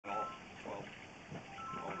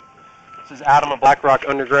This is Adam of Black Rock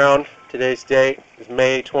Underground. Today's date is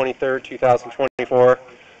May 23rd, 2024.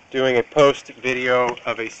 Doing a post video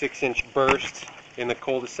of a 6-inch burst in the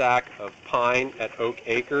cul-de-sac of Pine at Oak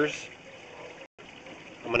Acres.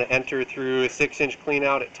 I'm going to enter through a 6-inch clean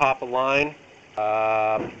out at top of line,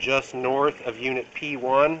 just north of unit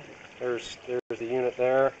P1. There's the unit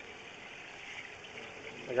there.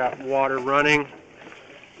 I got water running.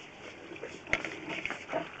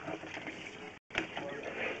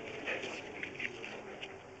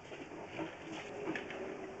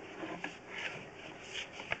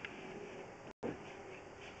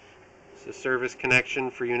 It's a service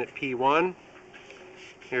connection for unit P1.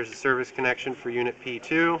 Here's the service connection for unit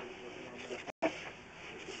P2.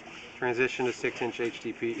 Transition to 6-inch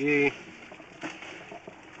HDPE.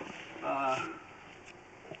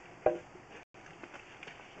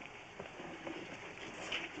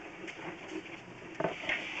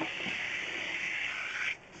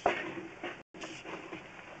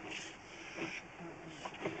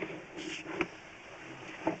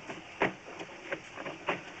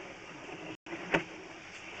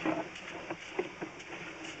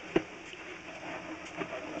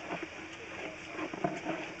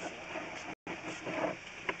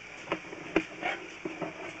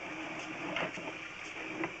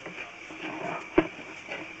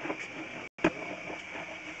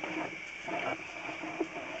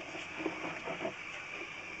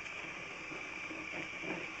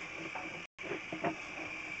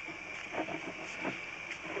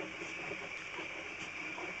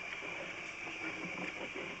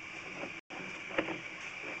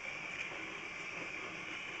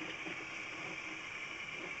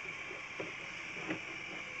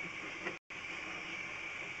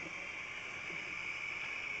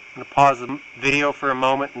 I'm going to pause the video for a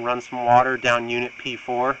moment and run some water down unit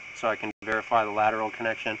P4 so I can verify the lateral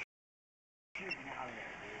connection.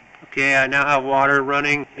 Okay, I now have water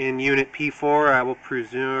running in unit P4. I will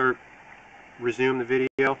resume the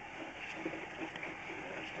video.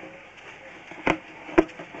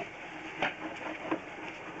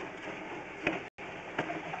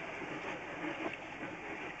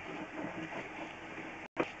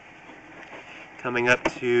 Coming up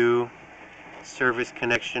to service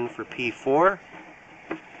connection for P4.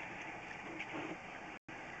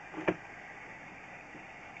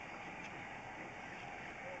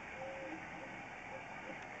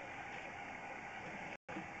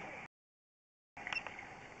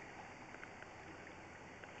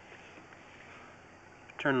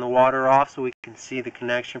 Turn the water off so we can see the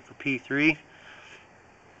connection for P3.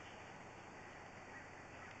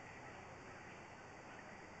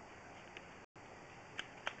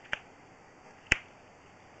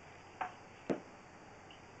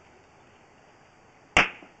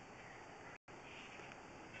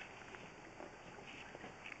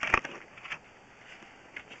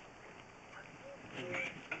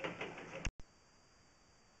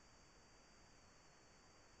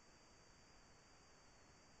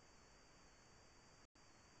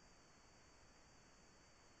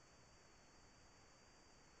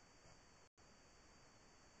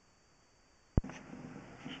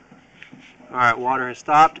 Alright, water has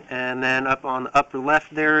stopped, and then up on the upper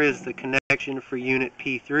left there is the connection for unit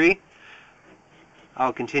P3.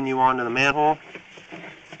 I'll continue on to the manhole.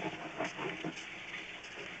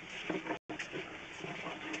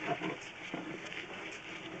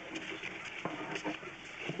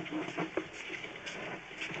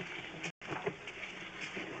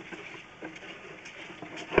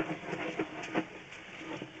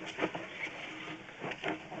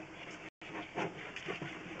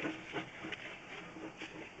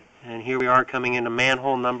 And here we are coming into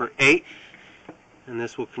manhole number 8, and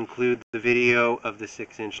this will conclude the video of the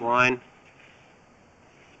 6-inch line.